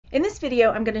In this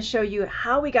video, I'm going to show you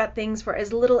how we got things for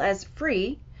as little as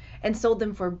free and sold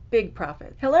them for big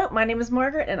profit. Hello, my name is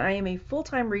Margaret and I am a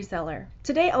full-time reseller.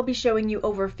 Today I'll be showing you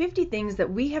over 50 things that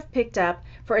we have picked up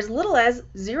for as little as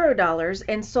 $0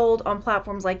 and sold on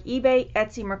platforms like eBay,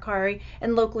 Etsy, Mercari,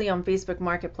 and locally on Facebook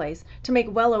Marketplace to make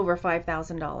well over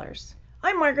 $5,000.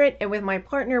 I'm Margaret, and with my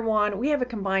partner Juan, we have a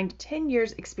combined 10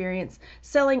 years experience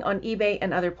selling on eBay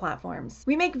and other platforms.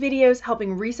 We make videos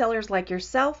helping resellers like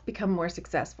yourself become more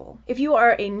successful. If you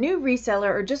are a new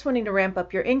reseller or just wanting to ramp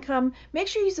up your income, make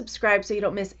sure you subscribe so you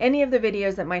don't miss any of the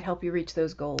videos that might help you reach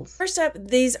those goals. First up,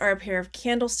 these are a pair of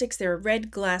candlesticks. They're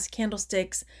red glass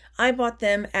candlesticks. I bought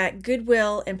them at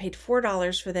Goodwill and paid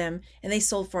 $4 for them, and they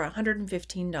sold for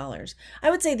 $115. I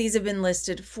would say these have been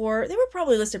listed they were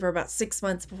probably listed for about 6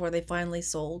 months before they finally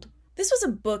sold. This was a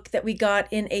book that we got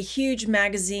in a huge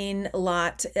magazine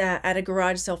lot at a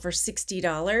garage sale for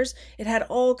 $60. It had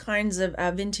all kinds of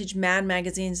vintage Mad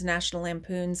magazines, National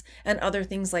Lampoons, and other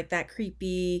things like that,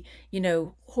 creepy,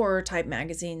 horror type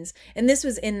magazines. And this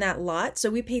was in that lot. So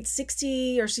we paid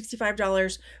 $60 or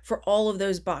 $65 for all of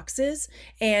those boxes,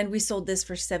 and we sold this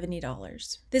for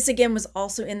 $70. This again was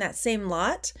also in that same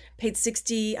lot, paid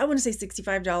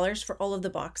 $65 for all of the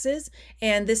boxes,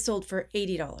 and this sold for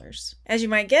 $80. As you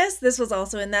might guess, this was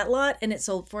also in that lot and it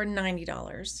sold for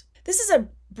 $90. This is a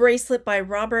bracelet by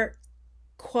Robert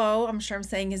Quo. I'm sure I'm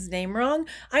saying his name wrong.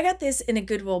 I got this in a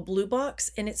Goodwill blue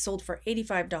box and it sold for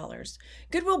 $85.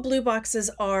 Goodwill blue boxes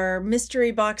are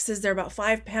mystery boxes. They're about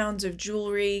 5 pounds of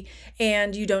jewelry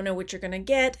and you don't know what you're going to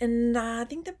get. And I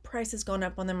think the price has gone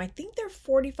up on them. I think they're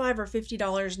 $45 or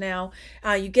 $50 now.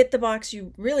 You get the box.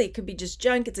 It could be just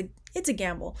junk. It's a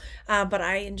gamble, but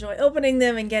I enjoy opening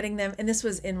them and getting them, and this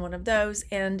was in one of those,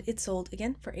 and it sold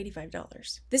again for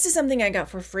 $85. This is something I got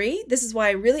for free. This is why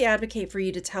I really advocate for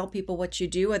you to tell people what you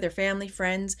do, whether family,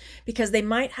 friends, because they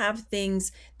might have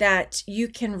things that you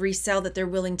can resell that they're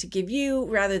willing to give you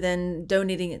rather than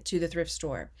donating it to the thrift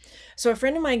store. So a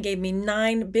friend of mine gave me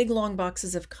 9 big long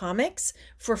boxes of comics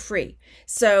for free.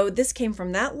 So this came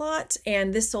from that lot,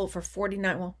 and this sold for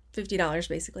 $50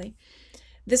 basically.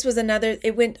 This was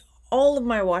all of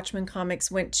my Watchmen comics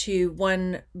went to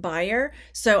one buyer.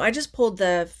 So I just pulled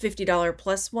the $50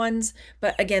 plus ones.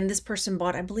 But again, this person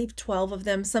bought, I believe, 12 of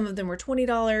them. Some of them were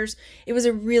 $20. It was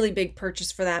a really big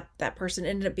purchase for that person. It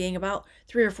ended up being about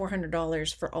 $300 or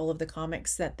 $400 for all of the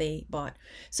comics that they bought.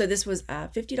 So this was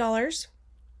 $50.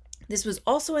 This was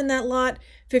also in that lot,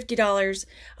 $50.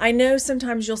 I know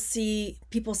sometimes you'll see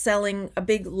people selling a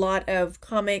big lot of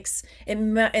comics,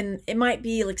 and it might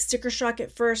be like sticker shock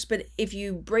at first, but if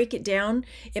you break it down,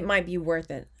 it might be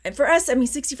worth it. And for us, I mean,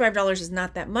 $65 is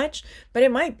not that much, but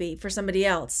it might be for somebody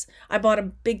else. I bought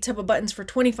a big tub of buttons for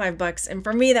 $25, and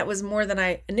for me, that was more than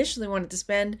I initially wanted to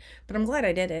spend, but I'm glad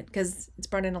I did it because it's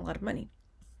brought in a lot of money.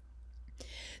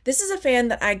 This is a fan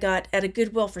that I got at a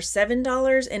Goodwill for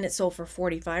 $7 and it sold for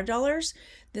 $45.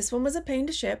 This one was a pain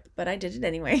to ship, but I did it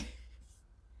anyway.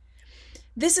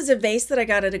 This is a vase that I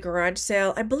got at a garage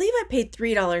sale. I believe I paid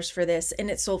 $3 for this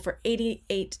and it sold for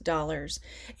 $88.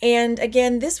 And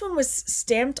again, this one was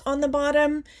stamped on the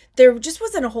bottom. There just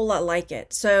wasn't a whole lot like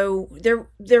it. So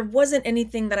there wasn't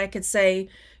anything that I could say,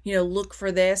 look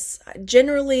for this.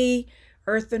 Generally,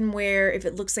 earthenware, if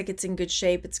it looks like it's in good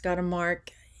shape, it's got a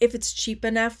mark. If it's cheap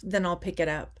enough, then I'll pick it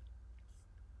up.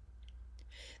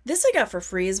 This I got for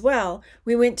free as well.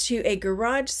 We went to a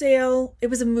garage sale. It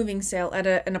was a moving sale at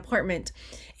an apartment,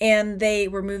 and they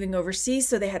were moving overseas,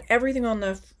 so they had everything on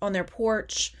their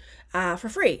porch for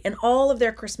free, and all of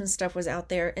their Christmas stuff was out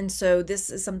there. And so this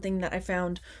is something that I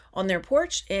found on their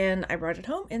porch, and I brought it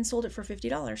home and sold it for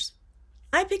 $50.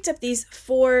 I picked up these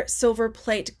 4 silver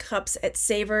plate cups at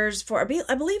Savers for, I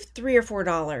believe, $3 or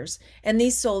 $4, and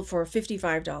these sold for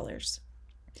 $55.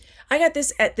 I got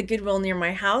this at the Goodwill near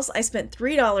my house. I spent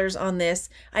 $3 on this.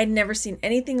 I'd never seen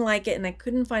anything like it, and I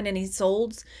couldn't find any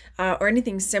solds or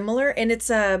anything similar. And it's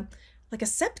like a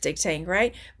septic tank,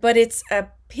 right? But it's a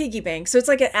piggy bank. So it's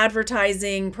like an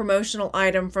advertising promotional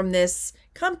item from this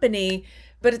company,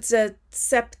 but it's a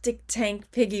septic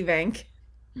tank piggy bank.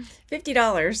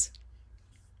 $50.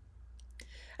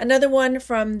 Another one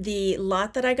from the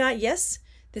lot that I got, yes,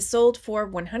 this sold for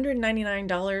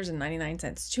 $199.99,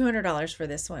 $200 for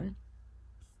this one.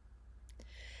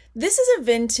 This is a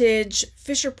vintage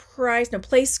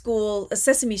Play School, a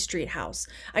Sesame Street house.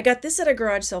 I got this at a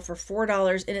garage sale for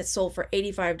 $4 and it sold for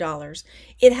 $85.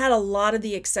 It had a lot of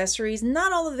the accessories,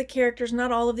 not all of the characters,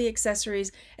 not all of the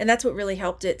accessories, and that's what really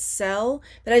helped it sell.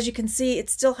 But as you can see, it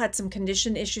still had some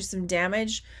condition issues, some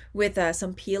damage with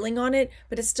some peeling on it,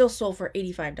 but it still sold for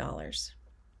 $85.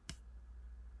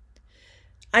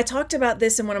 I talked about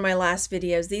this in one of my last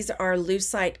videos. These are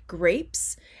lucite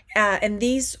grapes, and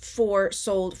these four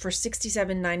sold for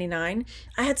 $67.99.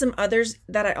 I had some others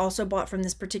that I also bought from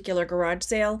this particular garage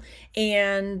sale,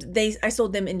 and I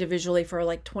sold them individually for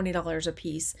like $20 a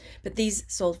piece, but these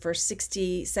sold for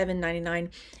 $67.99.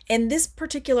 And this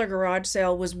particular garage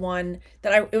sale was one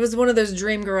that it was one of those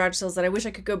dream garage sales that I wish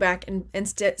I could go back and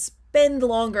spend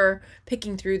longer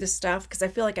picking through the stuff, because I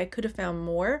feel like I could have found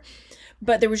more,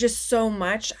 but there was just so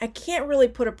much. I can't really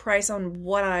put a price on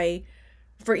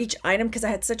for each item, because I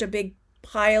had such a big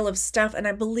pile of stuff, and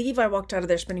I believe I walked out of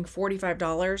there spending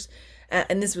 $45,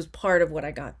 and this was part of what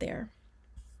I got there.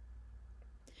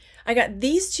 I got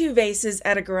these two vases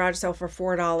at a garage sale for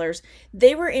 $4.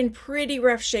 They were in pretty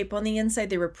rough shape on the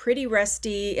inside. They were pretty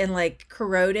rusty and like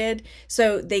corroded,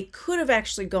 so they could have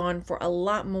actually gone for a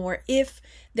lot more if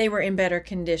they were in better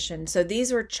condition. So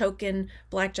these were Chokin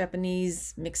Black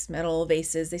Japanese mixed metal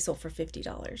vases. They sold for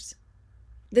 $50.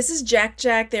 This is Jack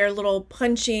Jack. They're little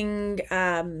punching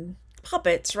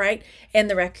puppets, right? And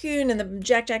the raccoon and the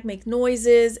Jack Jack make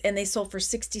noises, and they sold for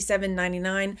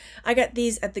 $67.99. I got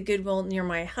these at the Goodwill near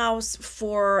my house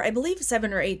for, I believe,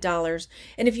 $7 or $8.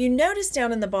 And if you notice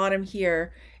down in the bottom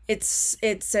here, it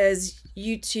says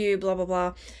YouTube, blah, blah,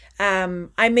 blah.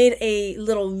 I made a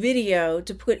little video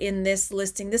to put in this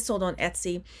listing. This sold on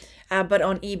Etsy, but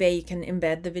on eBay, you can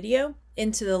embed the video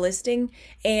into the listing,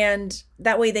 and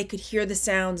that way they could hear the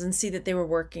sounds and see that they were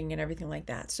working and everything like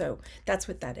that. So that's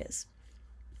what that is.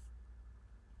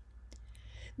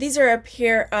 These are a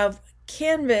pair of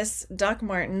canvas Doc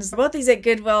Martens. I bought these at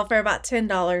Goodwill for about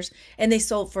 $10, and they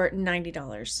sold for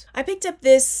 $90. I picked up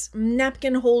this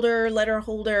napkin holder, letter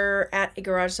holder at a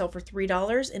garage sale for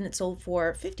 $3, and it sold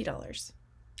for $50.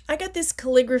 I got this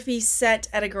calligraphy set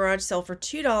at a garage sale for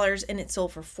 $2, and it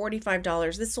sold for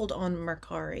 $45. This sold on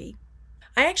Mercari.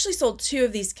 I actually sold two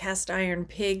of these cast iron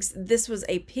pigs. This was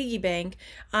a piggy bank.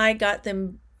 I got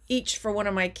them each for one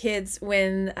of my kids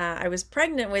when I was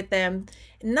pregnant with them,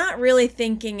 not really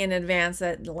thinking in advance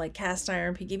that like cast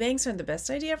iron piggy banks aren't the best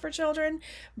idea for children.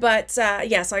 But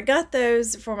yeah, so I got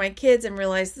those for my kids and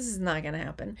realized this is not going to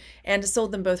happen, and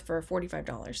sold them both for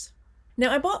 $45.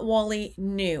 Now, I bought Wally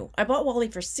new. I bought Wally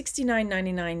for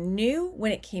 $69.99 new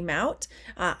when it came out.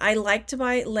 I like to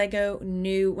buy Lego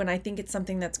new when I think it's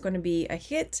something that's going to be a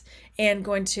hit and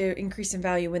going to increase in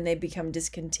value when they become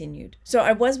discontinued. So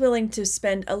I was willing to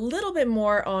spend a little bit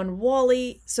more on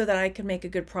Wally so that I could make a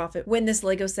good profit when this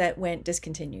Lego set went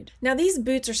discontinued. Now, these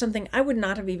boots are something I would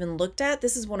not have even looked at.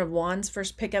 This is one of Juan's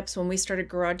first pickups when we started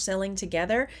garage selling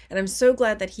together, and I'm so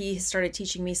glad that he started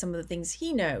teaching me some of the things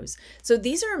he knows. So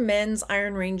these are men's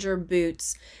Iron Ranger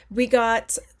boots. We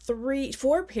got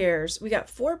four pairs. We got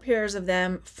 4 pairs of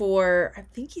them for, I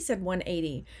think he said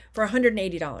 $180, for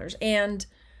 $180. And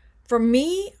for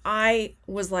me, I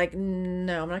was like,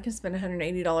 no, I'm not going to spend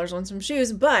 $180 on some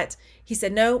shoes. But he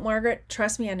said, no, Margaret,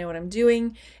 trust me, I know what I'm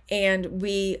doing. And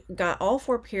we got all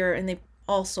 4 pair, and they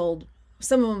all sold.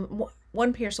 Some of them,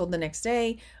 one pair sold the next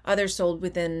day, others sold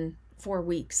within 4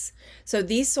 weeks. So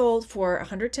these sold for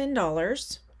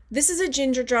 $110. This is a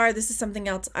ginger jar. This is something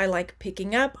else I like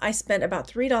picking up. I spent about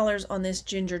 $3 on this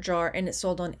ginger jar, and it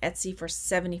sold on Etsy for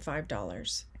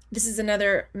 $75. This is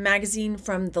another magazine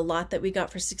from the lot that we got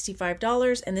for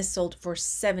 $65, and this sold for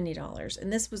 $70,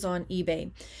 and this was on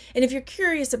eBay. And if you're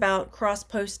curious about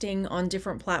cross-posting on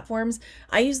different platforms,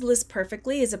 I use List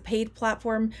Perfectly as a paid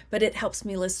platform, but it helps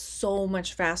me list so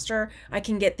much faster. I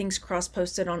can get things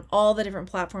cross-posted on all the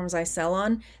different platforms I sell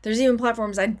on. There's even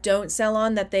platforms I don't sell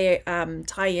on that they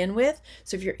tie in with.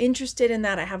 So if you're interested in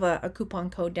that, I have a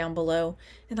coupon code down below,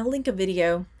 and I'll link a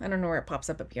video. I don't know where it pops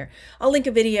up here. I'll link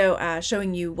a video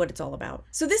showing you what it's all about.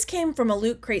 So this came from a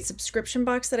Loot Crate subscription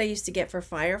box that I used to get for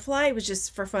Firefly. It was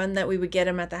just for fun that we would get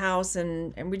them at the house,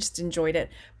 and we just enjoyed it.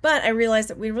 But I realized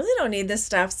that we really don't need this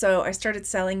stuff, so I started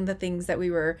selling the things that we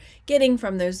were getting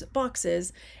from those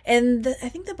boxes. And I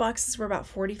think the boxes were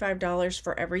about $45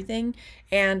 for everything,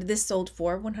 and this sold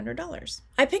for $100.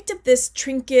 I picked up this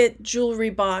trinket jewelry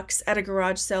box at a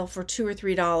garage sale for $2 or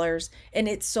 $3, and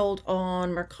it sold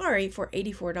on Mercari for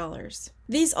 $84.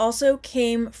 These also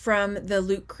came from the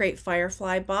Loot Crate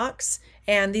Firefly box,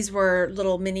 and these were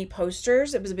little mini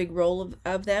posters. It was a big roll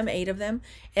of them, 8 of them,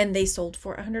 and they sold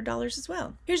for $100 as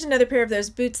well. Here's another pair of those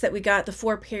boots that we got, the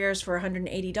 4 pairs for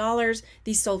 $180.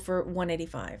 These sold for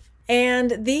 $185.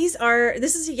 And this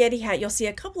is a Yeti hat. You'll see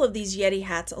a couple of these Yeti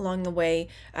hats along the way.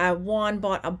 Juan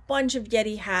bought a bunch of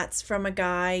Yeti hats from a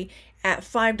guy at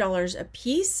 $5 a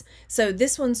piece. So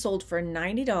this one sold for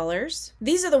 $90.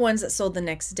 These are the ones that sold the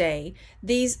next day.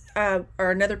 These are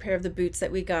another pair of the boots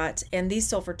that we got, and these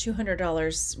sold for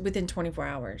 $200 within 24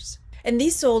 hours. And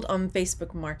these sold on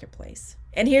Facebook Marketplace.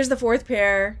 And here's the fourth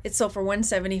pair. It sold for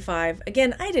 $175.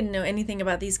 Again, I didn't know anything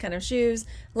about these kind of shoes.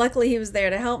 Luckily, he was there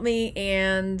to help me,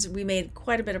 and we made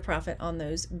quite a bit of profit on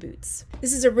those boots.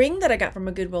 This is a ring that I got from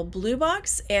a Goodwill Blue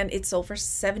Box, and it sold for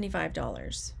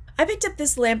 $75. I picked up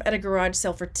this lamp at a garage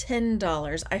sale for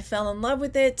 $10. I fell in love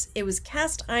with it. It was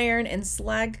cast iron and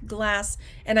slag glass,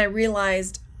 and I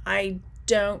realized I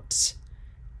don't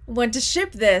want to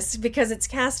ship this because it's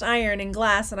cast iron and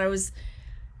glass, and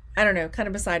I don't know, kind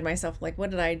of beside myself, like,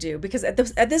 what did I do? Because at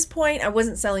this point, I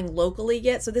wasn't selling locally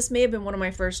yet, so this may have been one of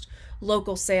my first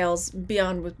local sales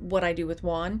beyond what I do with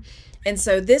Juan. And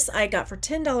so this I got for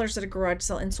 $10 at a garage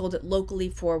sale and sold it locally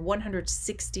for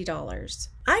 $160.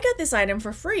 I got this item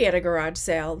for free at a garage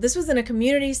sale. This was in a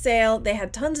community sale. They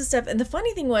had tons of stuff. And the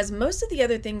funny thing was, most of the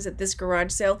other things at this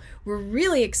garage sale were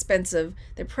really expensive.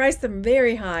 They priced them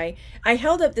very high. I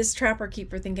held up this Trapper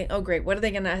Keeper thinking, oh great, what are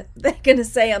they gonna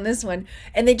say on this one?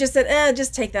 And they just said,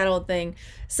 just take that old thing.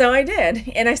 So I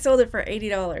did, and I sold it for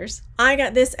 $80. I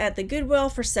got this at the Goodwill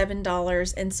for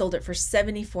 $7 and sold it for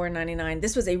 $74.99.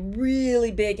 This was a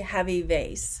really big, heavy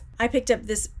vase. I picked up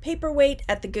this paperweight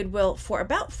at the Goodwill for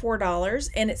about $4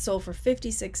 and it sold for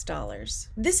 $56.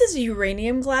 This is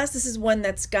uranium glass. This is one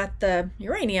that's got the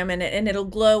uranium in it and it'll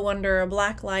glow under a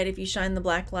black light if you shine the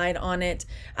black light on it.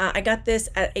 I got this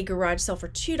at a garage sale for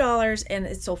 $2 and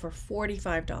it sold for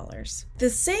 $45. The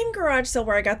same garage sale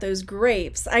where I got those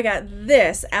grapes, I got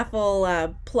this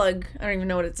Apple plug. I don't even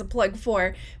know what it's a plug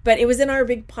for, but it was in our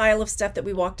big pile of stuff that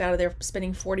we walked out of there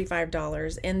spending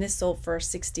 $45, and this sold for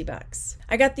 $60.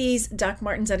 I got these Doc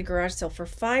Martens at a garage sale for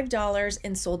 $5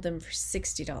 and sold them for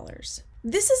 $60.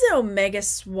 This is an Omega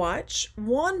swatch.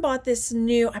 Juan bought this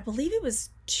new, I believe it was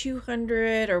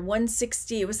 200 or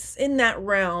 160. It was in that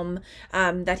realm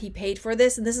that he paid for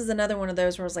this. And this is another one of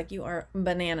those where I was like, you are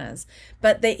bananas.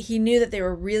 But he knew that they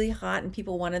were really hot and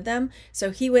people wanted them.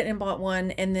 So he went and bought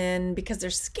one. And then because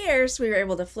they're scarce, we were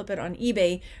able to flip it on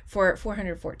eBay for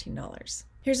 $414.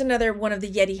 Here's another one of the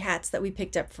Yeti hats that we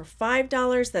picked up for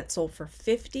 $5 that sold for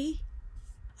 $50.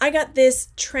 I got this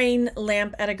train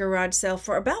lamp at a garage sale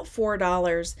for about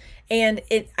 $4, and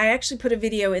I actually put a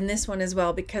video in this one as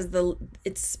well because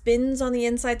it spins on the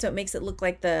inside, so it makes it look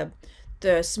like the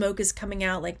smoke is coming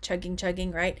out, like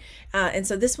chugging, right? And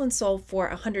so this one sold for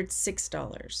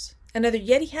 $106. Another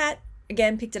Yeti hat.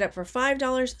 Again, picked it up for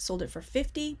 $5, sold it for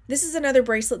 $50. This is another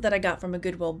bracelet that I got from a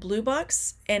Goodwill Blue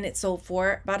Box, and it sold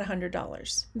for about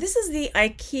 $100. This is the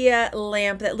IKEA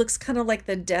lamp that looks kind of like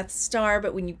the Death Star,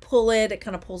 but when you pull it, it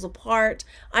kind of pulls apart.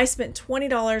 I spent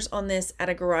 $20 on this at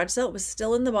a garage sale. It was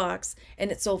still in the box,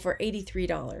 and it sold for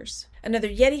 $83. Another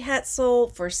Yeti hat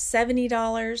sold for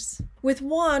 $70. With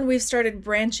Juan, we've started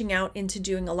branching out into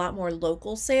doing a lot more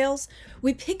local sales.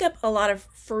 We pick up a lot of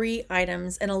free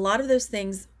items, and a lot of those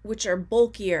things which are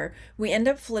bulkier, we end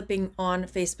up flipping on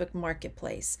Facebook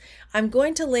Marketplace. I'm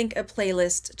going to link a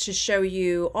playlist to show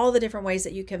you all the different ways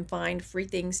that you can find free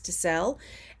things to sell.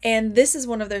 And this is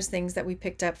one of those things that we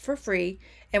picked up for free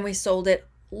and we sold it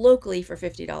locally for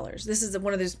 $50. This is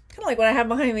one of those, kind of like what I have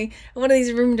behind me, one of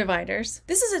these room dividers.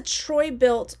 This is a Troy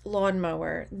built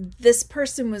lawnmower. This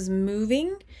person was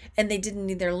moving and they didn't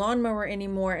need their lawnmower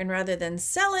anymore, and rather than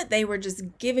sell it, they were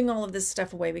just giving all of this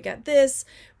stuff away. We got this,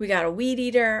 we got a weed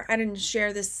eater. I didn't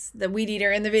share the weed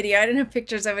eater in the video. I didn't have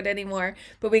pictures of it anymore,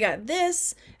 but we got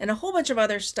this and a whole bunch of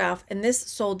other stuff, and this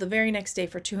sold the very next day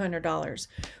for $200.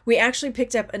 We actually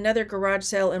picked up another garage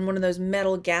sale in one of those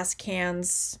metal gas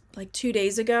cans like 2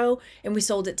 days ago, and we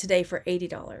sold it today for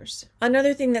 $80.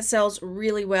 Another thing that sells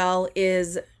really well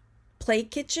is play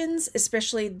kitchens,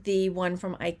 especially the one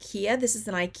from IKEA. This is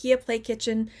an IKEA play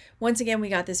kitchen. Once again, we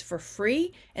got this for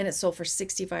free and it sold for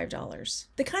 $65.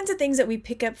 The kinds of things that we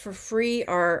pick up for free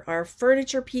are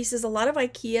furniture pieces. A lot of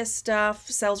IKEA stuff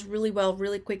sells really well,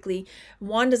 really quickly.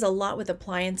 Juan does a lot with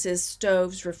appliances,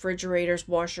 stoves, refrigerators,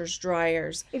 washers,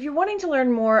 dryers. If you're wanting to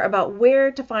learn more about where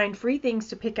to find free things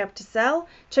to pick up to sell,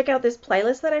 check out this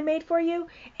playlist that I made for you.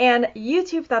 And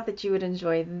YouTube thought that you would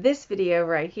enjoy this video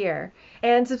right here.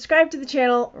 And subscribe to the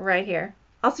channel right here.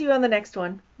 I'll see you on the next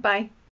one. Bye.